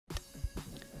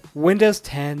Windows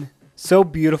 10, so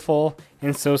beautiful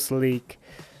and so sleek.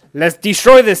 Let's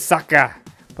destroy this sucker.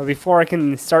 But before I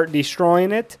can start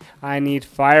destroying it, I need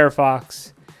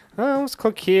Firefox. Let's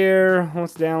click here.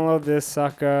 Let's download this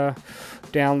sucker.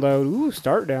 Download. Ooh,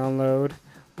 start download.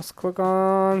 Let's click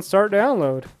on start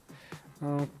download.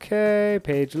 Okay,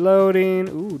 page loading.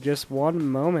 Ooh, just one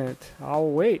moment. I'll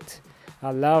wait.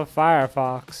 I love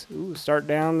Firefox. Ooh, start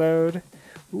download.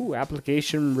 Ooh,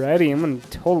 application ready. I'm gonna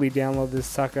totally download this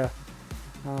sucker.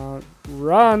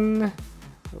 Run.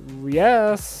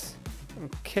 Yes.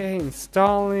 Okay,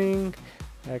 installing.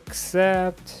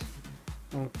 Accept.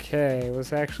 Okay,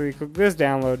 let's actually click this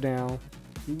download now.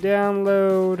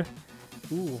 Download.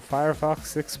 Ooh, Firefox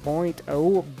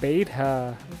 6.0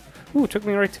 beta. Ooh, it took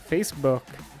me right to Facebook.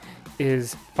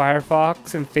 Is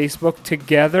Firefox and Facebook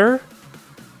together?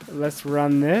 Let's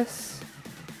run this.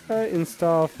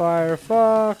 Install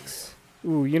Firefox.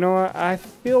 Ooh, you know what? I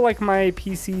feel like my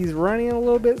PC is running a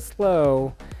little bit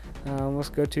slow. Let's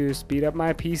go to speed up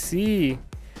my PC.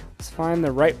 Let's find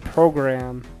the right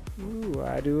program. Ooh,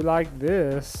 I do like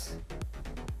this.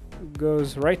 It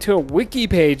goes right to a wiki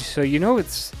page, so you know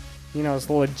it's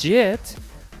legit.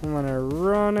 I'm gonna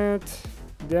run it,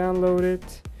 download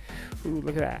it. Ooh,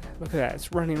 look at that! Look at that!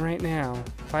 It's running right now.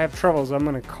 If I have troubles, I'm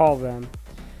gonna call them.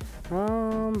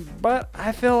 But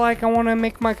I feel like I want to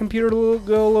make my computer go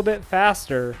a little bit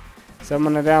faster. So I'm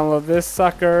gonna download this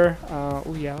sucker.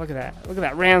 Oh yeah, look at that. Look at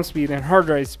that RAM speed and hard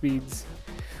drive speeds.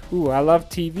 Ooh, I love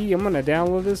TV. I'm gonna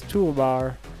download this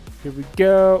toolbar. Here we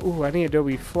go. Ooh, I need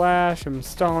Adobe Flash. I'm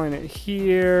installing it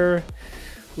here.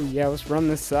 Ooh yeah, let's run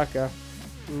this sucker.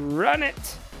 Run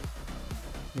it.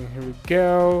 And here we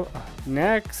go.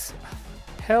 Next.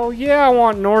 Hell yeah, I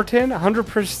want Norton.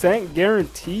 100%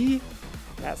 guarantee.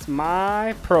 That's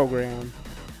my program.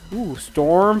 Ooh,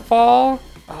 Stormfall.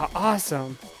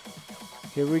 Awesome.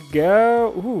 Here we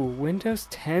go. Ooh, Windows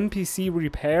 10 PC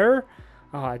repair.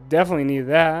 I definitely need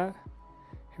that.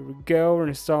 Here we go. We're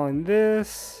installing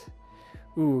this.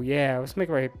 Ooh, yeah. Let's make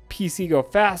my PC go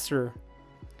faster.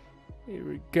 Here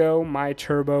we go. My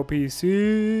Turbo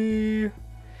PC.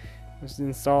 Let's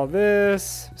install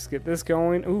this. Let's get this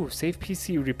going. Ooh, Safe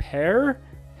PC repair.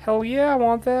 Hell yeah, I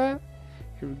want that.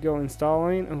 Here we go,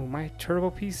 installing. Oh, my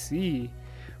Turbo PC.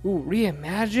 Ooh,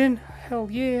 reimagine. Hell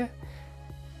yeah.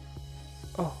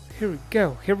 Oh, here we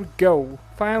go. Here we go.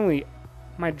 Finally,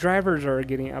 my drivers are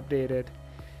getting updated.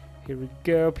 Here we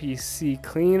go. PC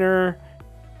cleaner.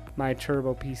 My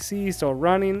Turbo PC still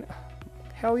running.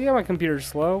 Hell yeah, my computer's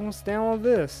slow. Let's download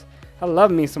this. I love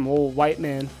me some old white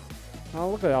man. Oh,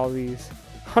 look at all these.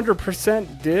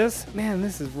 100% disk. Man,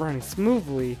 this is running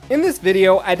smoothly. In this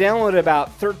video, I downloaded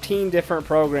about 13 different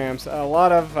programs. A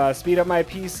lot of speed up my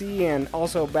PC and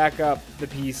also back up the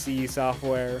PC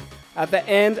software. At the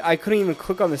end, I couldn't even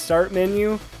click on the start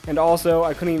menu, and also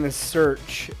I couldn't even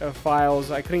search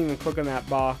files. I couldn't even click on that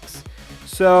box.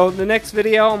 So the next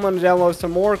video, I'm going to download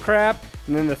some more crap,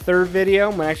 and then the third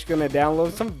video, I'm actually going to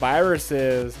download some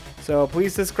viruses. So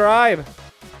please subscribe.